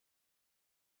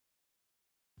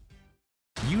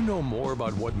You know more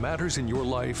about what matters in your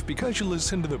life because you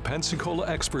listen to the Pensacola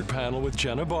Expert Panel with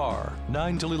Jenna Barr.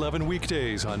 9 till 11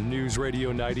 weekdays on News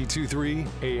Radio 92.3,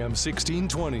 AM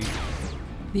 1620.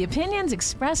 The opinions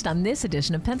expressed on this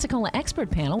edition of Pensacola Expert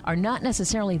Panel are not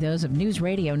necessarily those of News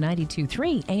Radio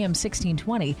 92.3 AM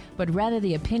 1620, but rather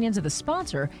the opinions of the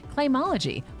sponsor,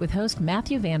 Claimology, with host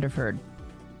Matthew Vanderford.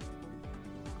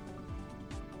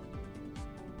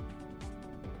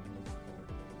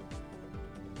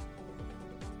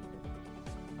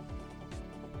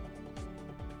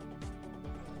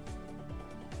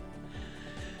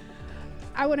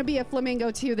 I want to be a flamingo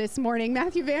too this morning.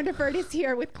 Matthew Vanderford is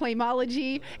here with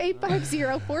Claimology.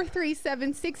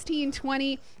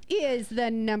 850-437-1620 is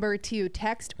the number to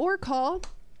text or call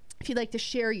if you'd like to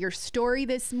share your story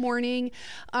this morning,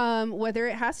 whether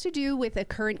it has to do with a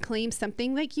current claim,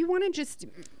 something like you want to just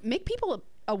make people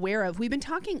aware of. We've been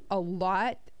talking a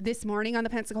lot this morning on the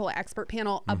Pensacola Expert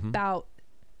Panel about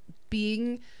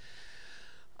being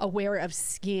aware of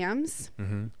scams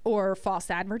or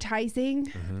false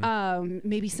advertising,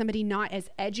 maybe somebody not as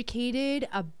educated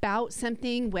about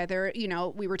something, whether, you know,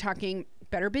 we were talking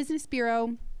Better Business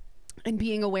Bureau and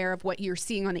being aware of what you're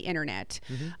seeing on the internet,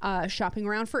 shopping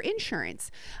around for insurance.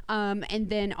 And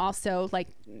then also like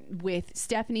with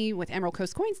Stephanie with Emerald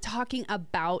Coast Coins talking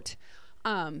about,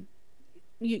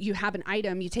 you have an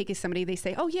item, you take it to somebody, they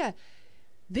say, oh yeah,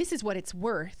 this is what it's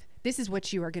worth. This is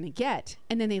what you are going to get.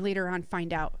 And then they later on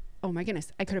find out, oh my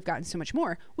goodness, I could have gotten so much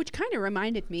more, which kind of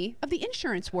reminded me of the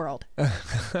insurance world.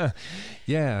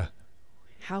 Yeah.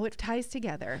 How it ties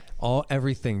together.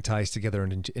 Everything ties together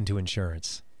into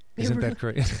insurance. Isn't that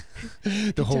great?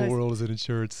 The whole world is in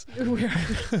insurance.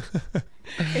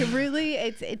 It really,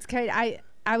 it's kind of,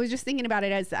 I was just thinking about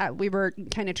it as we were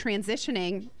kind of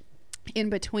transitioning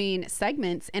in between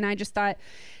segments, and I just thought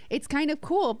it's kind of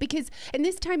cool because in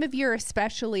this time of year,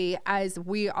 especially as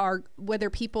we are, whether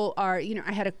people are, you know,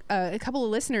 I had a couple of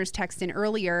listeners text in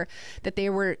earlier that they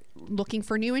were looking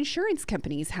for new insurance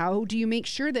companies. How do you make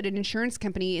sure that an insurance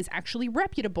company is actually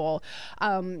reputable?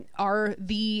 Are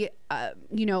the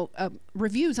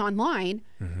reviews online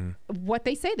what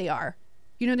they say they are?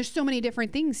 You know, there's so many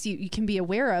different things you can be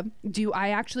aware of. Do I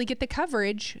actually get the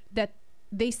coverage that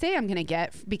they say I'm going to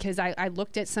get because I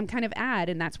looked at some kind of ad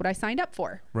and that's what I signed up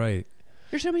for? Right.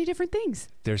 There's so many different things.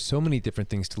 There's so many different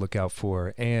things to look out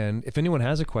for. And if anyone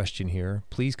has a question here,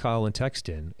 please call and text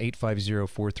in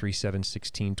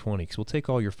 850-437-1620 because we'll take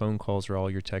all your phone calls or all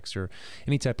your texts or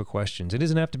any type of questions. It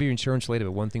doesn't have to be insurance related,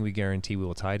 but one thing we guarantee, we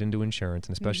will tie it into insurance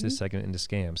and especially this segment into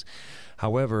scams.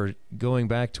 However, going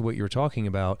back to what you were talking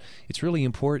about, it's really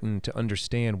important to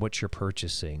understand what you're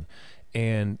purchasing.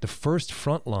 And the first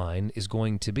front line is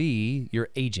going to be your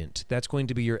agent. That's going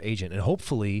to be your agent. And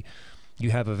hopefully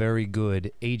you have a very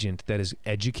good agent that is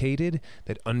educated,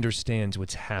 that understands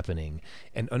what's happening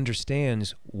and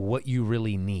understands what you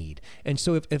really need. And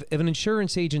so if an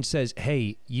insurance agent says,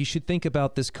 hey, you should think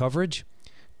about this coverage,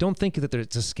 don't think that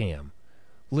it's a scam.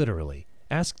 Literally.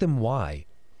 Ask them why.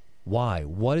 Why?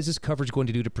 What is this coverage going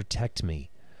to do to protect me?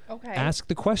 Okay. Ask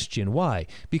the question, why?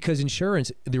 Because insurance,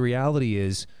 the reality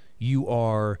is, you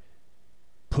are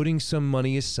putting some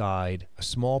money aside, a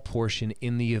small portion,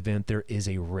 in the event there is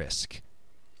a risk.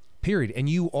 Period. And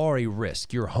you are a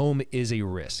risk. Your home is a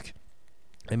risk.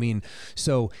 I mean,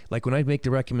 so like when I make the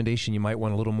recommendation, you might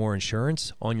want a little more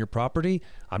insurance on your property.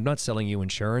 I'm not selling you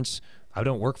insurance. I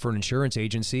don't work for an insurance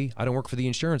agency. I don't work for the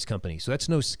insurance company. So that's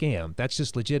no scam. That's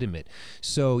just legitimate.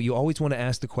 So you always want to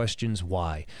ask the questions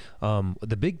why.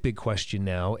 The big question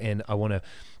now, and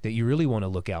that you really want to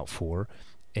look out for,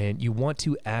 and you want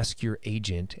to ask your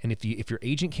agent, and if your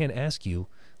agent can't ask you,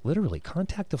 literally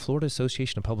contact the Florida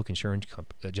Association of Public Insurance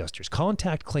Adjusters.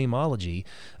 Contact Claimology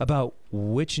about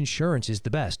which insurance is the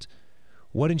best.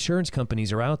 What insurance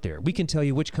companies are out there? We can tell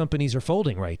you which companies are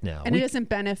folding right now. And it doesn't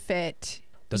benefit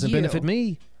benefit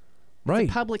me. Right.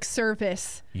 It's a public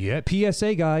service. Yeah,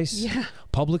 PSA, guys. Yeah.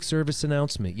 Public service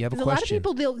announcement. You have a question. A lot of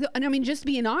people, just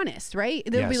being honest, right?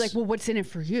 They'll be like, well, what's in it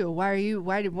for you? Why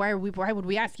would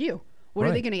we ask you? What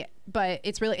are they going to get? But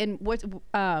it's really, and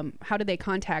how do they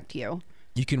contact you?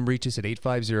 You can reach us at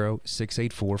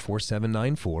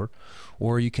 850-684-4794,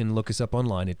 or you can look us up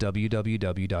online at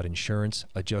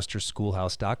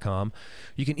www.insuranceadjusterschoolhouse.com.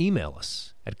 You can email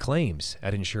us at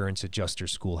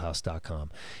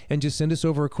claims@insuranceadjusterschoolhouse.com and just send us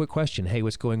over a quick question. Hey,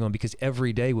 what's going on? Because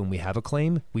every day when we have a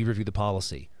claim, we review the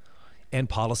policy, and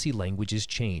policy language is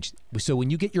changed. So when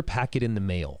you get your packet in the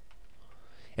mail,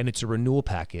 and it's a renewal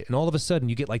packet, and all of a sudden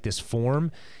you get like this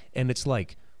form, and it's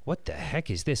like, what the heck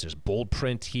is this? There's bold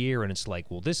print here, and it's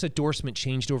like, well, this endorsement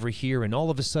changed over here, and all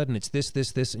of a sudden it's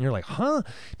this, and you're like, huh?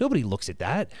 Nobody looks at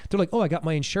that. They're like, oh, I got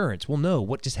my insurance. Well, no,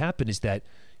 what just happened is that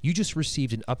you just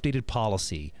received an updated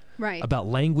policy about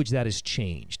language that has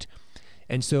changed.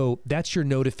 And so that's your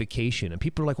notification. And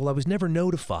people are like, well, I was never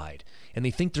notified. And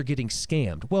they think they're getting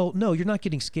scammed. Well, no, you're not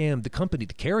getting scammed.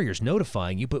 The carrier's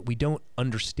notifying you, but we don't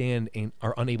understand and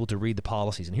are unable to read the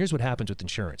policies. And here's what happens with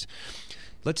insurance.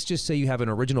 Let's just say you have an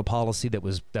original policy that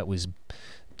was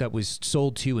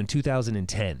sold to you in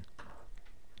 2010.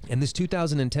 And this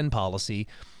 2010 policy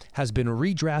has been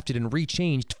redrafted and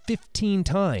rechanged 15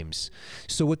 times.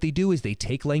 So what they do is they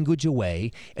take language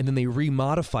away and then they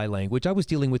remodify language. I was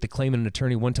dealing with a claimant and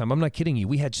attorney one time. I'm not kidding you.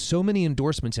 We had so many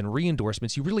endorsements and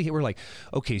re-endorsements. You really were like,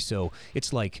 okay, so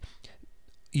it's like,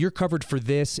 you're covered for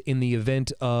this in the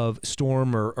event of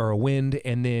storm or a wind,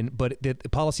 and then, but the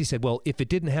policy said, well, if it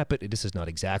didn't happen, this is not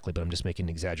exactly, but I'm just making an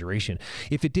exaggeration.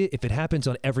 If it happens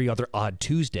on every other odd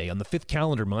Tuesday on the 5th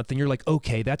calendar month, then you're like,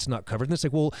 okay, that's not covered. And it's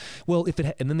like, well,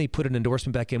 and then they put an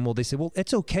endorsement back in. Well, they say, well,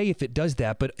 it's okay if it does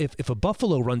that, but if a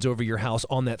buffalo runs over your house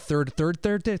on that third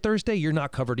Thursday, you're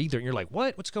not covered either. And you're like,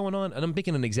 what's going on? And I'm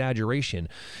making an exaggeration,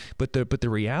 but the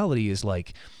reality is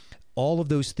like, all of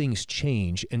those things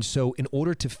change. And so in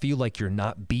order to feel like you're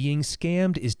not being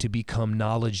scammed is to become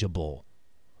knowledgeable.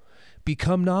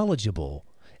 Become knowledgeable.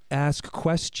 Ask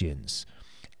questions.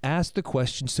 Ask the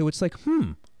question. So it's like, you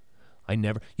know how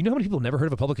many people never heard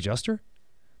of a public adjuster?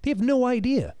 They have no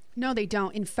idea. No, they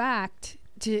don't. In fact,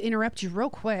 to interrupt you real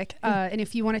quick, and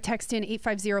if you want to text in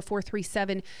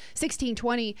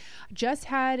 850-437-1620, just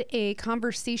had a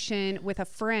conversation with a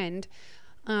friend.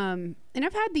 And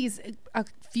I've had these a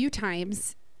few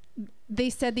times. They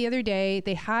said the other day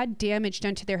they had damage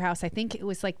done to their house. I think it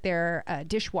was like their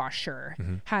dishwasher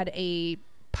had a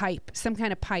pipe, some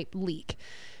kind of pipe leak.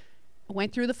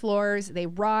 Went through the floors. They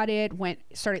rotted,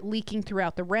 started leaking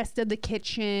throughout the rest of the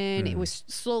kitchen. It was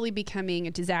slowly becoming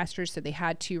a disaster. So they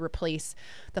had to replace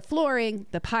the flooring,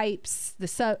 the pipes,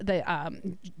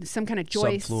 some kind of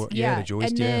joist. Subfloor. Yeah, the joist.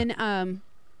 And then,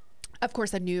 of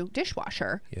course, a new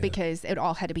dishwasher because it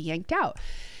all had to be yanked out.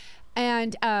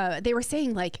 And they were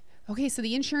saying like, okay, so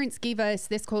the insurance gave us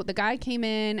this quote. The guy came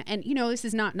in and, this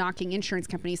is not knocking insurance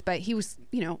companies, but he was,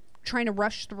 trying to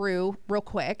rush through real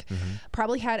quick,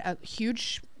 probably had a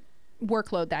huge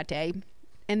workload that day.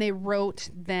 And they wrote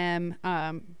them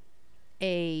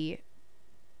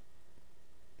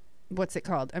what's it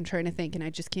called? I'm trying to think and I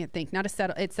just can't think. Not a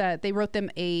settle. It's they wrote them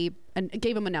gave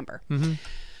them a number.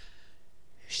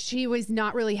 She was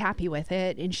not really happy with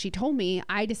it. And she told me,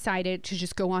 I decided to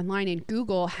just go online and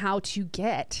Google how to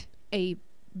get a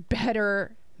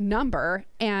better number.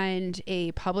 And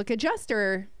a public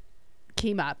adjuster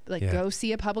came up. Go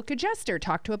see a public adjuster,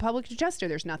 talk to a public adjuster.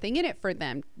 There's nothing in it for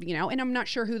them, and I'm not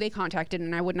sure who they contacted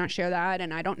and I would not share that.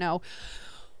 And I don't know.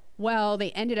 Well,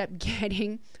 they ended up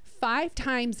getting 5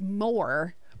 times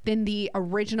more than the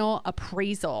original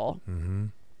appraisal.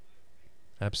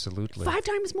 Absolutely. 5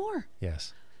 times more.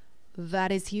 Yes.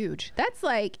 That is huge. That's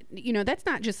like, that's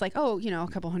not just like, a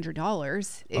couple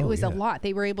 $100. It was a lot.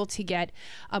 They were able to get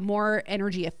a more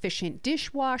energy efficient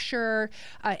dishwasher.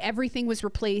 Everything was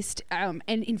replaced. And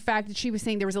in fact, she was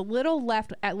saying there was a little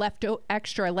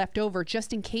extra left over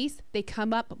just in case they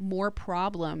come up more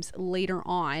problems later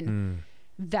on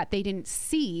that they didn't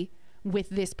see with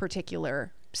this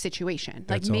particular situation.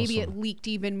 That's maybe awesome. It leaked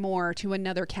even more to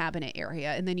another cabinet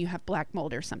area and then you have black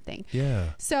mold or something.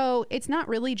 Yeah. So it's not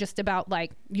really just about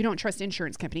like, you don't trust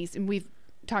insurance companies. And we've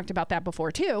talked about that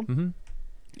before too.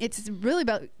 It's really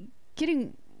about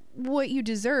getting what you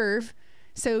deserve.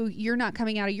 So you're not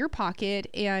coming out of your pocket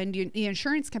and the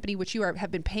insurance company, which you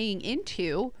have been paying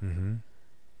into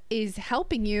is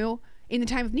helping you in the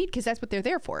time of need because that's what they're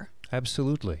there for.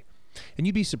 Absolutely. And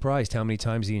you'd be surprised how many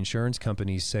times the insurance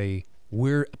companies say,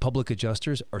 we're public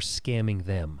adjusters are scamming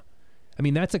them. I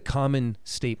mean, that's a common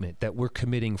statement that we're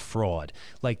committing fraud,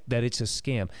 like that it's a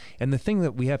scam. And the thing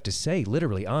that we have to say,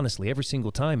 literally, honestly, every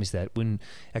single time is that when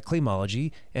at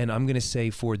Claimology, and I'm going to say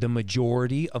for the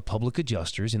majority of public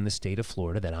adjusters in the state of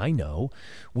Florida that I know,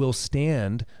 will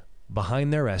stand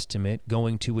behind their estimate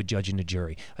going to a judge and a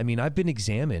jury. I mean, I've been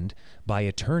examined by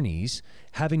attorneys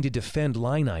having to defend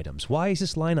line items. Why is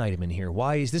this line item in here?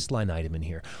 Why is this line item in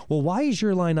here? Well, why is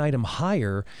your line item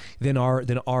higher than our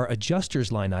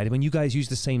adjuster's line item and you guys use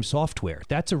the same software?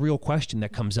 That's a real question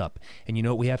that comes up. And you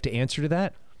know what we have to answer to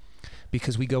that?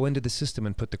 Because we go into the system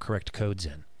and put the correct codes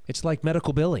in. It's like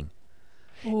medical billing.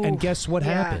 Ooh, and guess what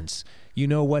yeah. happens? You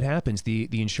know what happens? The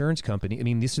insurance company, I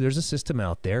mean, there's a system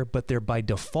out there, but they're by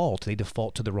default, they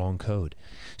default to the wrong code.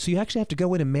 So you actually have to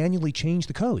go in and manually change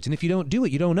the codes. And if you don't do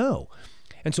it, you don't know.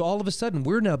 And so all of a sudden,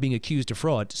 we're now being accused of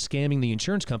fraud, scamming the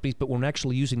insurance companies, but we're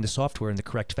actually using the software in the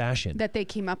correct fashion. That they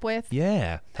came up with?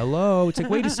 Yeah. Hello. It's like,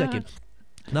 wait a second.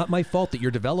 Not my fault that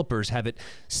your developers have it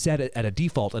set at a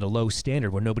default at a low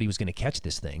standard where nobody was going to catch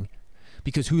this thing.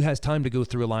 Because who has time to go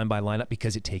through a line by line up?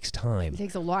 Because it takes time. It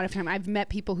takes a lot of time. I've met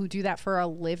people who do that for a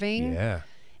living. Yeah.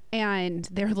 And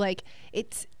they're like,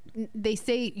 they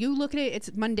say, you look at it,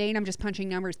 it's mundane, I'm just punching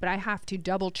numbers, but I have to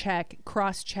double check,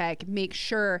 cross check, make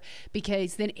sure,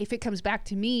 because then if it comes back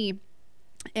to me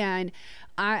and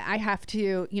I have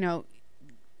to, Defend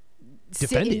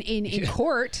sit it. in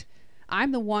court,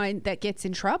 I'm the one that gets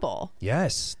in trouble.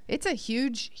 Yes. It's a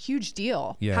huge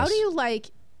deal. Yes. How do you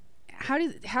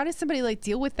how does somebody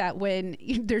deal with that when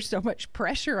there's so much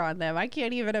pressure on them? I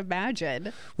can't even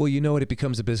imagine. Well, you know what? It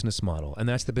becomes a business model. And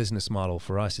that's the business model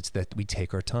for us. It's that we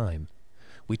take our time.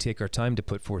 We take our time to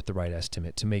put forth the right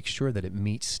estimate to make sure that it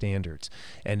meets standards.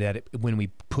 And that when we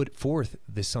put forth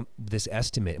this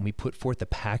estimate and we put forth the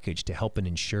package to help an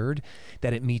insured,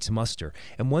 that it meets muster.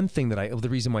 And one thing the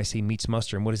reason why I say meets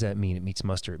muster, and what does that mean? It meets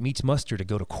muster. It meets muster to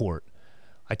go to court.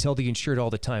 I tell the insured all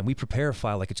the time, we prepare a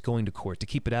file like it's going to court to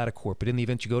keep it out of court. But in the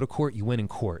event you go to court, you win in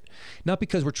court. Not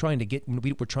because we're trying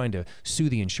to sue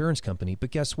the insurance company,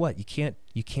 but guess what? You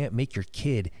can't make your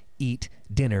kid eat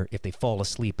dinner if they fall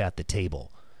asleep at the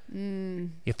table.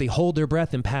 If they hold their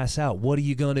breath and pass out, what are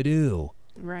you going to do?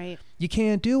 Right. You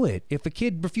can't do it. If a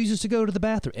kid refuses to go to the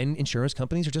bathroom, and insurance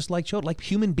companies are just like children, like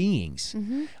human beings.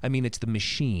 Mm-hmm. I mean, it's the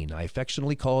machine. I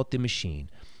affectionately call it the machine.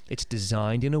 It's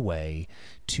designed in a way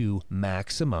to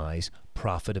maximize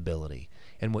profitability.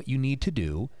 And what you need to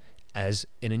do as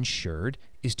an insured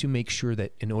is to make sure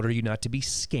that in order you not to be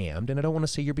scammed, and I don't want to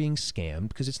say you're being scammed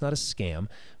because it's not a scam,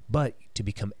 but to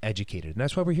become educated. And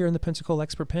that's why we're here in the Pensacola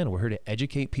Expert Panel. We're here to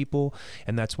educate people,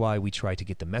 and that's why we try to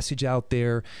get the message out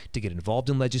there, to get involved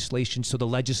in legislation so the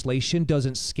legislation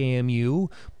doesn't scam you.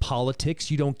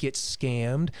 Politics, you don't get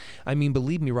scammed. I mean,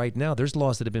 believe me, right now, there's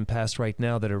laws that have been passed right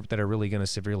now that are really going to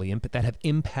severely that have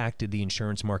impacted the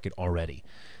insurance market already,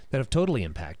 that have totally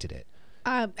impacted it.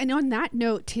 And on that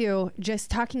note, too, just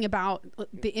talking about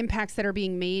the impacts that are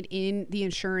being made in the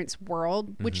insurance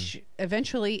world, which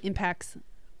eventually impacts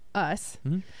us.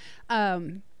 Are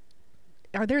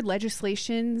there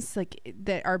legislations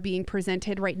that are being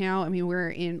presented right now? I mean,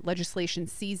 we're in legislation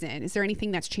season. Is there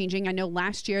anything that's changing? I know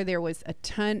last year there was a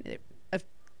ton of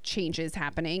changes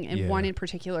happening, and one in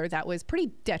particular that was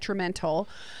pretty detrimental.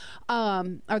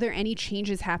 Are there any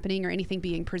changes happening or anything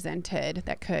being presented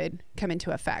that could come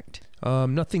into effect?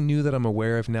 Nothing new that I'm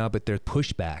aware of now, but there's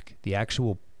pushback. The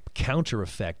actual counter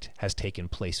effect has taken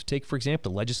place. So take, for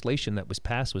example, legislation that was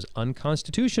passed was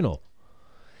unconstitutional.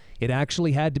 It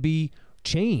actually had to be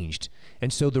changed.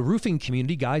 And so the roofing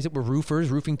community, guys that were roofers,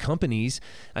 roofing companies,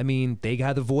 I mean, they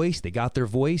got the voice, they got their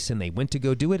voice, and they went to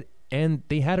go do it, and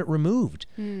they had it removed.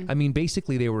 I mean,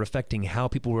 basically, they were affecting how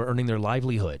people were earning their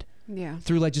livelihood.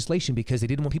 Through legislation, because they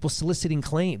didn't want people soliciting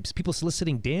claims, people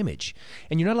soliciting damage.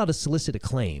 And you're not allowed to solicit a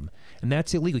claim, and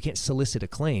that's illegal. You can't solicit a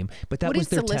claim, but that was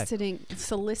their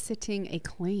soliciting a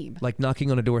claim? Like knocking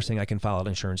on a door saying, I can file an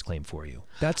insurance claim for you.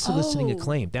 That's soliciting a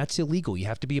claim. That's illegal. You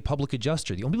have to be a public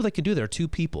adjuster. The only people that can do that are two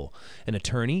people, an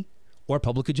attorney or a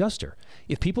public adjuster.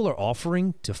 If people are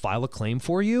offering to file a claim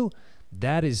for you, you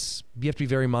have to be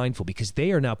very mindful, because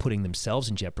they are now putting themselves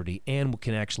in jeopardy and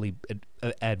can actually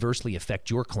adversely affect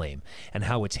your claim and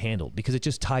how it's handled, because it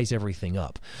just ties everything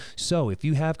up. So if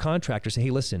you have contractors say, hey,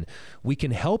 listen, we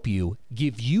can help you,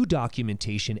 give you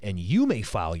documentation, and you may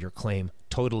file your claim,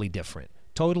 totally different.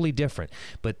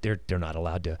 But they're not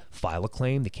allowed to file a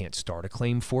claim. They can't start a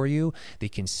claim for you. They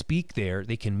can speak there.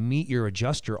 They can meet your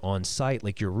adjuster on site,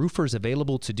 like your roofer's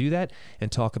available to do that,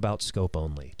 and talk about scope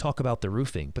only. Talk about the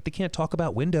roofing, but they can't talk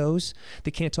about windows.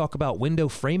 They can't talk about window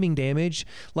framing damage.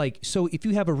 So if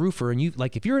you have a roofer and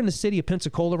if you're in the city of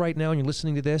Pensacola right now and you're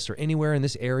listening to this, or anywhere in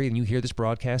this area and you hear this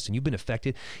broadcast and you've been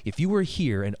affected, if you were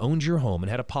here and owned your home and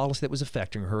had a policy that was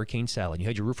affecting Hurricane Sally and you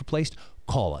had your roof replaced,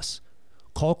 call us.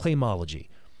 Call Claimology,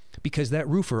 because that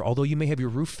roofer, although you may have your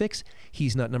roof fixed,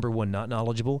 he's not, number one, not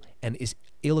knowledgeable, and is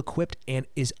ill-equipped and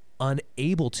is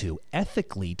unable to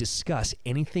ethically discuss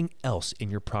anything else in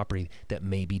your property that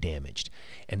may be damaged.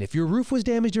 And if your roof was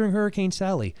damaged during Hurricane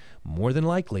Sally, more than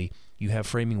likely you have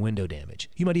framing window damage.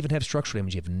 You might even have structural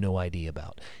damage you have no idea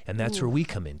about. And that's where we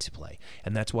come into play.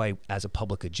 And that's why, as a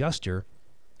public adjuster,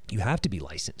 you have to be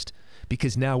licensed,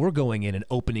 because now we're going in and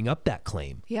opening up that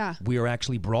claim. Yeah. We are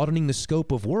actually broadening the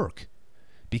scope of work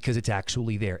because it's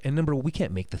actually there. And number one, we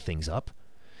can't make the things up.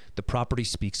 The property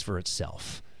speaks for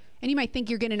itself. And you might think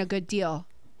you're getting a good deal,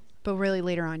 but really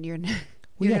later on you're going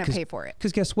to pay for it.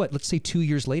 Because guess what? Let's say 2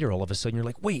 years later, all of a sudden you're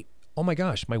like, wait, oh my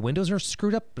gosh, my windows are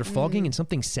screwed up. They're fogging and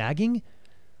something's sagging.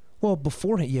 Well,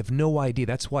 beforehand, you have no idea.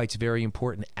 That's why it's very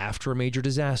important after a major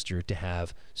disaster to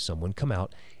have someone come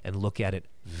out and look at it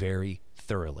very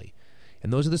thoroughly.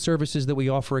 And those are the services that we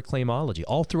offer at Claimology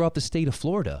all throughout the state of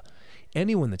Florida.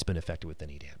 Anyone that's been affected with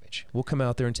any damage, we'll come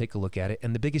out there and take a look at it.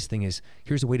 And the biggest thing is,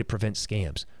 here's a way to prevent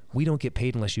scams. We don't get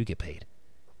paid unless you get paid.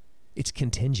 It's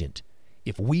contingent.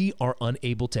 If we are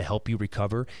unable to help you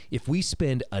recover, if we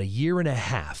spend a year and a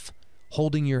half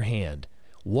holding your hand,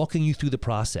 walking you through the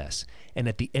process, and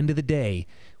at the end of the day,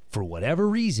 for whatever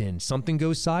reason, something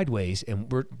goes sideways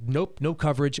and we're no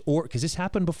coverage, or because this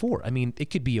happened before. I mean, it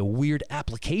could be a weird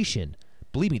application.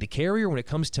 Believe me, the carrier, when it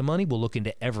comes to money, will look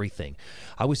into everything.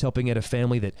 I was helping at a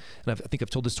family that, and I think I've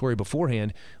told this story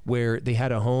beforehand, where they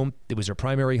had a home. It was their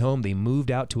primary home. They moved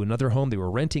out to another home. They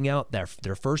were renting out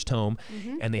their first home,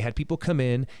 and they had people come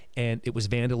in, and it was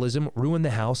vandalism, ruined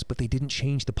the house, but they didn't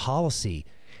change the policy.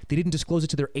 They didn't disclose it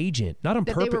to their agent, not on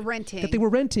purpose. That they were renting. That they were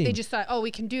renting. They just thought, oh,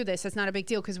 we can do this. It's not a big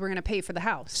deal because we're going to pay for the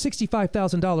house.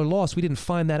 $65,000 loss. We didn't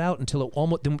find that out until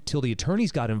the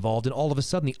attorneys got involved, and all of a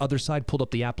sudden the other side pulled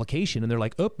up the application, and they're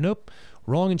like, oh, nope,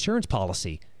 wrong insurance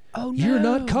policy. Oh, no. You're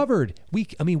not covered.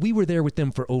 We were there with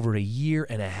them for over a year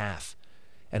and a half.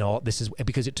 And all this is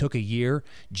because it took a year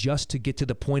just to get to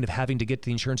the point of having to get to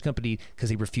the insurance company because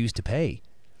they refused to pay.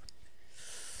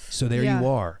 So there you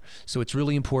are. So it's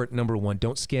really important, number one,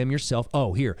 don't scam yourself.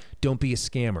 Oh, here, don't be a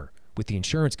scammer with the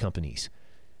insurance companies.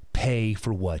 Pay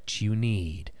for what you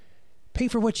need. Pay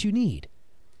for what you need.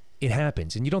 It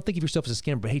happens. And you don't think of yourself as a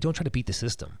scammer, but hey, don't try to beat the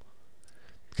system.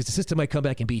 Because the system might come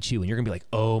back and beat you, and you're going to be like,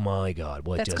 oh my God,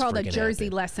 what just freaking happened? That's called a Jersey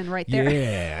lesson right there.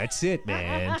 Yeah, that's it,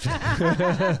 man.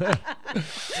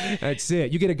 That's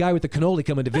it. You get a guy with the cannoli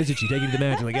coming to visit you, taking you to the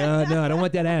mansion, like, no, I don't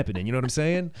want that happening. You know what I'm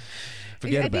saying?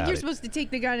 Forget about it. I think you're supposed to take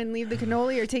the gun and leave the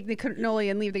cannoli, or take the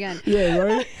cannoli and leave the gun. Yeah,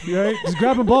 right? Just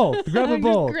grab them both. Grab them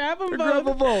both. Grab them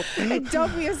both. And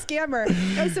don't be a scammer.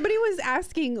 Somebody was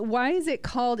asking, why is it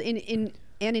called an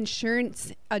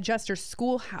insurance adjuster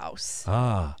schoolhouse?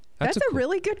 That's a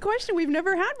really good question we've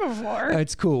never had before.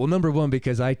 It's cool. Well, number one,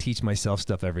 because I teach myself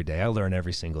stuff every day. I learn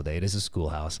every single day. It is a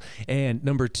schoolhouse. And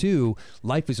number two,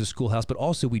 life is a schoolhouse, but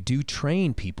also we do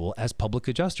train people as public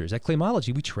adjusters. At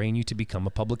Claimology, we train you to become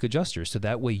a public adjuster. So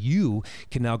that way you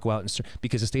can now go out and,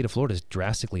 because the state of Florida is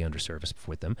drastically underserviced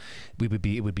with them,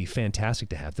 it would be fantastic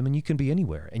to have them. And you can be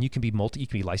anywhere. And you can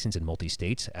be licensed in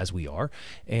multi-states, as we are.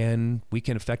 And we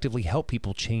can effectively help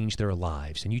people change their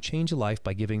lives. And you change a life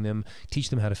by teach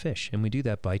them how to fish. And we do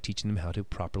that by teaching them how to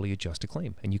properly adjust a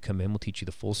claim. And you come in, we'll teach you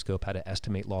the full scope, how to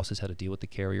estimate losses, how to deal with the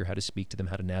carrier, how to speak to them,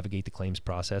 how to navigate the claims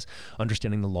process,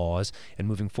 understanding the laws, and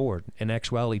moving forward. In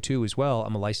actuality, too, as well,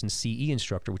 I'm a licensed CE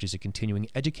instructor, which is a continuing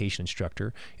education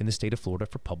instructor in the state of Florida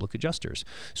for public adjusters.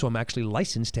 So I'm actually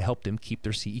licensed to help them keep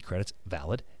their CE credits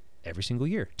valid every single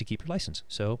year to keep your license.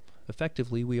 So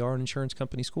effectively, we are an insurance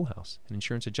company schoolhouse, an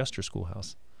insurance adjuster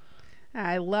schoolhouse.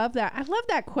 I love that. I love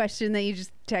that question that you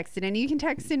just texted. And you can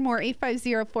text in more,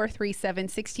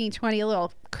 850-437-1620. A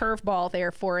little curveball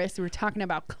there for us. We're talking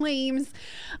about claims,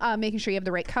 making sure you have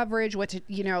the right coverage,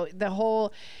 the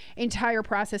whole entire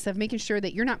process of making sure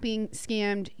that you're not being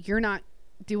scammed, you're not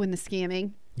doing the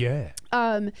scamming. Yeah.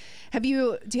 Do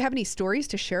you have any stories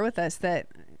to share with us that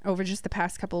over just the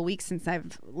past couple of weeks since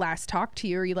I've last talked to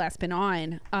you or you last been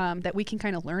on, that we can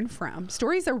kind of learn from?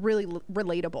 Stories are really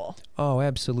relatable. Oh,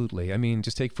 absolutely. I mean,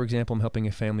 just take, for example, I'm helping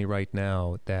a family right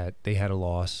now that they had a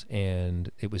loss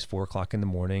and it was 4:00 in the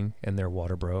morning and their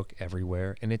water broke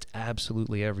everywhere, and it's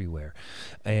absolutely everywhere.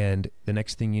 And the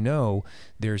next thing you know,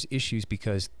 there's issues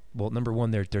because, well, number one,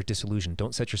 they're disillusioned.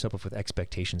 Don't set yourself up with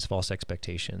expectations, false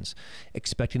expectations,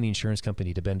 expecting the insurance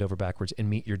company to bend over backwards and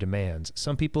meet your demands.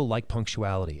 Some people like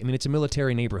punctuality. I mean, it's a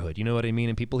military neighborhood. You know what I mean?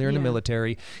 And people here in the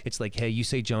military, it's like, hey, you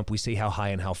say jump, we say how high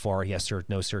and how far. Yes, sir.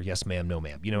 No, sir. Yes, ma'am. No,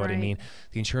 ma'am. You know what I mean?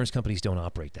 The insurance companies don't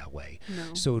operate that way.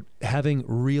 No. So having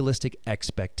realistic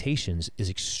expectations is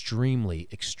extremely,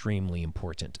 extremely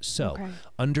important. So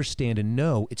understand and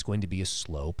know it's going to be a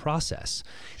slow process.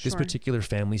 This particular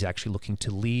family is actually looking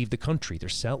to leave the country.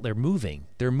 They're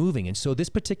moving. And so this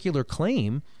particular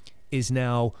claim is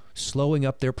now slowing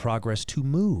up their progress to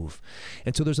move.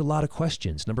 And so there's a lot of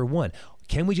questions. Number one,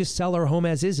 can we just sell our home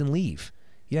as is and leave?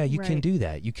 Yeah, you can do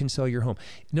that. You can sell your home.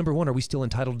 Number one, are we still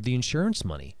entitled to the insurance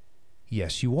money?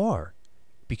 Yes, you are.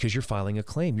 Because you're filing a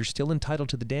claim, you're still entitled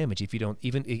to the damage. If you don't,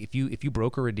 even if you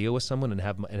broker a deal with someone and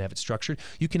have it structured,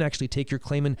 you can actually take your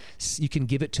claim and you can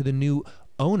give it to the new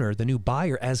owner, the new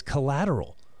buyer, as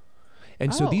collateral.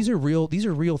 And so these are real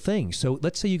things. So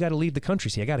let's say you got to leave the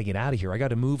country. Say, I got to get out of here. I got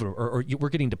to move, or we're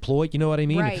getting deployed. You know what I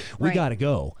mean? Right, we got to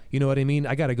go. You know what I mean?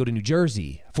 I got to go to New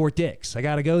Jersey, Fort Dix. I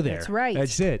got to go there. That's right.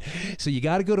 That's it. So you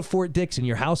got to go to Fort Dix in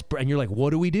your house, and you're like, what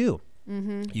do we do?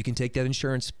 Mm-hmm. You can take that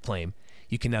insurance claim.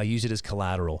 You can now use it as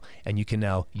collateral, and you can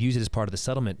now use it as part of the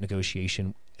settlement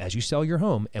negotiation as you sell your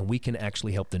home, and we can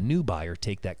actually help the new buyer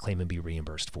take that claim and be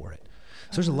reimbursed for it.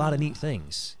 So there's a lot of neat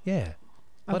things. Yeah.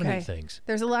 A lot of neat things.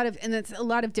 There's it's a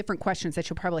lot of different questions that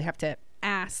you'll probably have to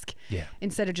ask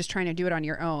instead of just trying to do it on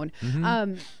your own.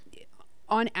 Mm-hmm.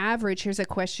 On average, here's a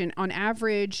question. On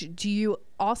average, do you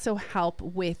also help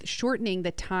with shortening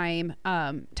the time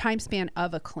span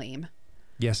of a claim?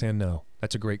 Yes and no.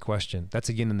 That's a great question. That's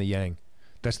a yin and the yang.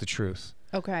 That's the truth.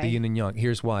 Okay. The yin and yang.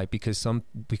 Here's why.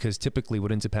 Because typically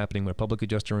what ends up happening when a public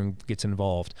adjuster gets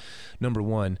involved, number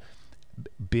one,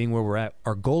 being where we're at,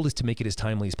 our goal is to make it as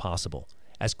timely as possible,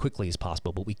 as quickly as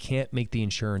possible, but we can't make the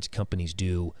insurance companies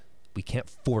we can't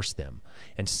force them.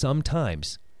 And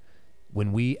sometimes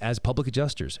when we as public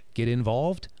adjusters get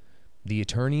involved, the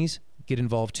attorneys get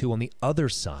involved too on the other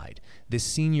side. The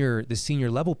senior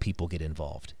level people get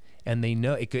involved, and they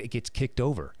know it gets kicked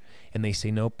over, and they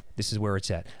say, nope, this is where it's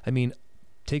at. I mean,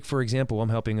 take for example,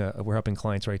 we're helping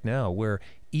clients right now where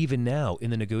even now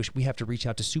in the negotiation, we have to reach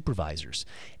out to supervisors,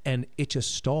 and it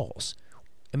just stalls.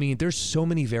 I mean, there's so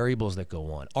many variables that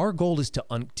go on. Our goal is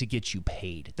to get you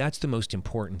paid. That's the most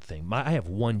important thing. I have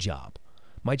one job.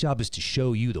 My job is to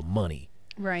show you the money.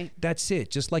 Right. That's it.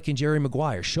 Just like in Jerry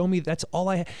Maguire. Show me, that's all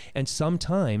I have. And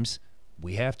sometimes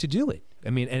we have to do it. I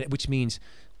mean, which means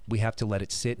we have to let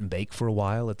it sit and bake for a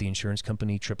while, let the insurance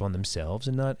company trip on themselves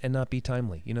and not be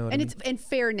timely. You know what I mean? It's in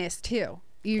fairness too.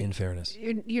 In fairness.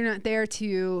 You're not there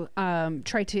to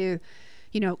try to,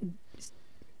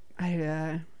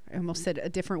 I almost said a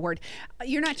different word.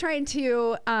 You're not trying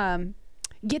to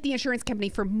get the insurance company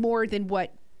for more than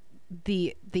what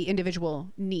the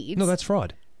individual needs. No, that's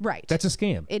fraud. Right. That's a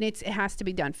scam. And it has to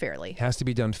be done fairly. Has to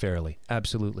be done fairly.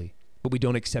 Absolutely. But we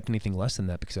don't accept anything less than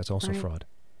that because that's also fraud.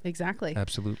 Exactly.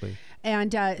 Absolutely.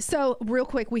 And so real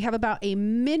quick, we have about a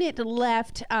minute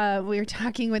left. We were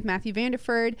talking with Matthew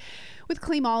Vanderford with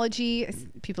Claimology.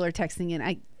 People are texting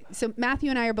in. So Matthew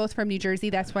and I are both from New Jersey.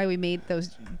 That's why we made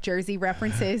those Jersey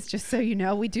references, just so you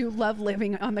know. We do love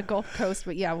living on the Gulf Coast,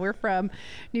 but yeah, we're from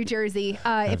New Jersey.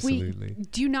 If we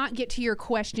do not get to your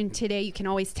question today, you can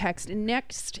always text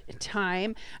next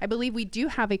time. I believe we do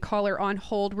have a caller on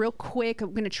hold. Real quick,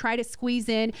 I'm going to try to squeeze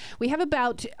in. We have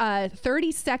about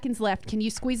 30 seconds left. Can you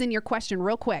squeeze in your question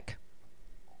real quick?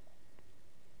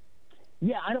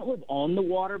 Yeah, I don't live on the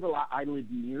water, but I live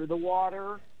near the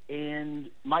water.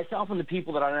 And myself and the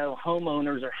people that I know,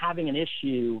 homeowners, are having an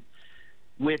issue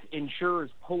with insurers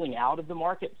pulling out of the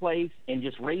marketplace and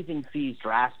just raising fees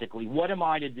drastically. What am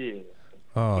I to do?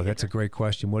 Oh, that's a great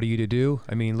question. What are you to do?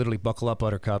 I mean, literally buckle up,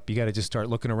 Buttercup. You got to just start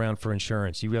looking around for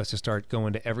insurance. You have to start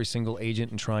going to every single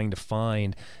agent and trying to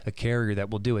find a carrier that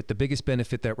will do it. The biggest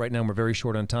benefit that right now we're very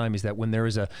short on time is that when there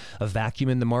is a vacuum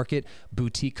in the market,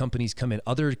 boutique companies come in.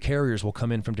 Other carriers will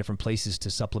come in from different places to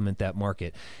supplement that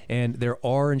market. And there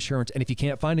are insurance. And if you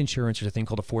can't find insurance, there's a thing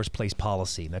called a forced place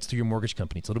policy. And that's through your mortgage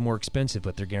company. It's a little more expensive,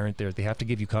 but they're guaranteed. They have to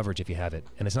give you coverage if you have it.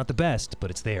 And it's not the best, but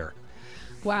it's there.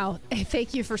 Wow.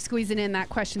 Thank you for squeezing in that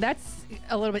question. That's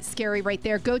a little bit scary right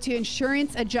there. Go to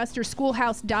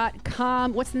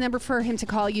insuranceadjusterschoolhouse.com. What's the number for him to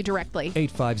call you directly?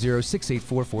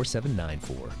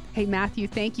 850-684-4794. Hey, Matthew,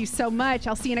 thank you so much.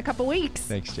 I'll see you in a couple weeks.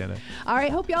 Thanks, Jenna. All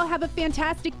right. Hope y'all have a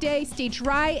fantastic day. Stay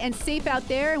dry and safe out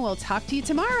there, and we'll talk to you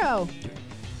tomorrow.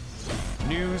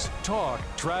 News, talk,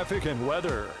 traffic, and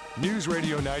weather. News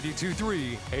Radio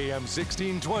 92.3, AM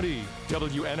 1620,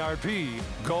 WNRP,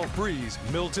 Gulf Breeze,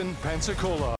 Milton, Pensacola.